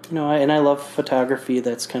 I love photography.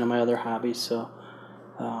 That's kind of my other hobby. So,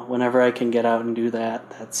 whenever I can get out and do that,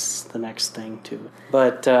 that's the next thing too.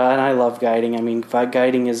 But and I love guiding. I mean,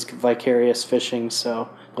 guiding is vicarious fishing. So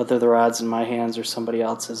whether the rod's in my hands or somebody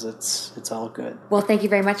else's, it's all good. Well, thank you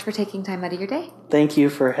very much for taking time out of your day. Thank you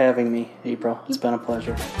for having me, April. It's been a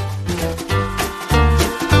pleasure.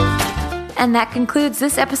 And that concludes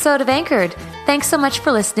this episode of Anchored. Thanks so much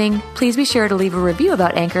for listening. Please be sure to leave a review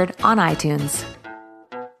about Anchored on iTunes.